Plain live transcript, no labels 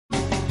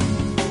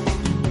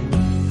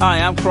Hi,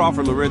 I'm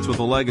Crawford Loritz with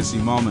a Legacy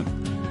Moment.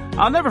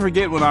 I'll never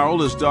forget when our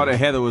oldest daughter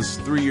Heather was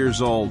 3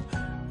 years old.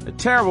 A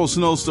terrible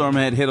snowstorm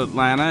had hit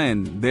Atlanta,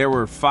 and there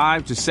were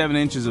 5 to 7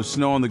 inches of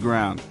snow on the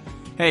ground.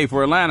 Hey,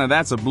 for Atlanta,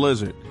 that's a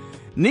blizzard.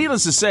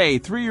 Needless to say,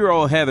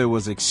 3-year-old Heather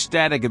was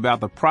ecstatic about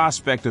the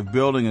prospect of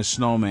building a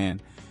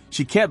snowman.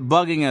 She kept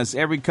bugging us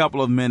every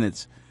couple of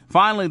minutes.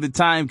 Finally, the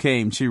time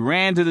came. She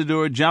ran to the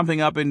door, jumping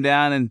up and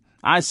down, and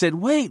I said,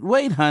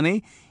 Wait,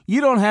 honey,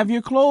 you don't have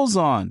your clothes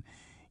on.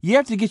 You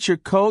have to get your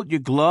coat, your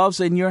gloves,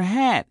 and your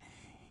hat.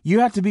 You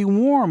have to be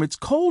warm. It's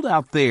cold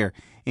out there,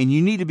 and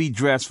you need to be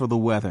dressed for the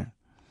weather.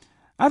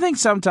 I think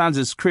sometimes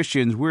as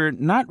Christians, we're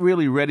not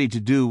really ready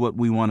to do what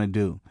we want to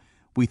do.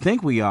 We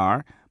think we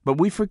are, but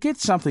we forget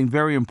something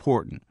very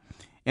important.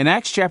 In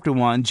Acts chapter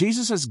 1,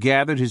 Jesus has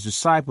gathered his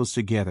disciples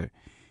together.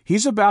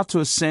 He's about to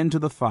ascend to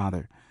the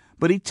Father,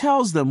 but he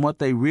tells them what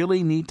they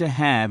really need to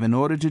have in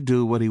order to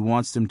do what he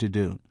wants them to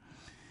do.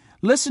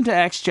 Listen to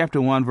Acts chapter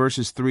 1,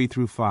 verses 3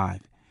 through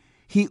 5.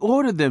 He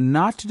ordered them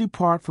not to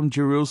depart from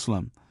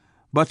Jerusalem,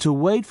 but to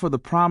wait for the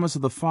promise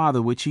of the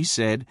Father, which he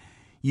said,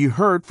 You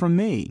heard from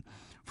me.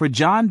 For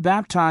John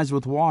baptized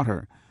with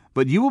water,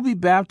 but you will be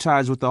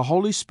baptized with the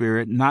Holy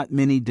Spirit not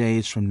many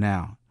days from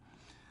now.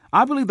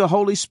 I believe the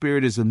Holy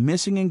Spirit is a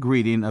missing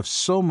ingredient of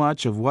so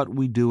much of what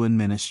we do in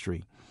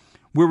ministry.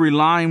 We're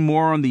relying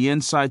more on the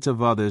insights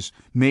of others,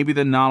 maybe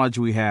the knowledge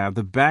we have,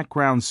 the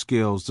background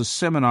skills, the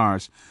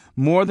seminars,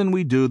 more than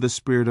we do the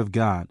Spirit of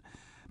God.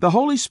 The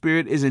Holy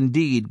Spirit is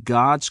indeed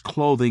God's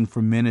clothing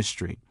for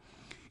ministry.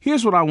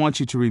 Here's what I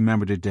want you to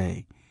remember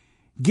today.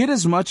 Get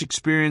as much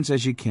experience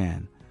as you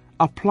can.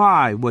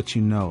 Apply what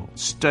you know.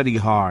 Study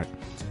hard.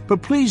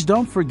 But please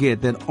don't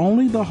forget that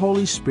only the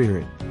Holy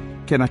Spirit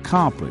can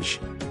accomplish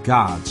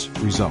God's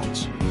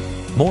results.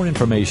 More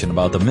information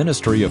about the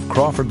ministry of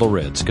Crawford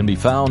Loritz can be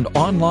found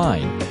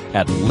online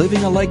at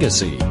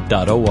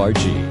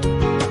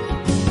livingalegacy.org.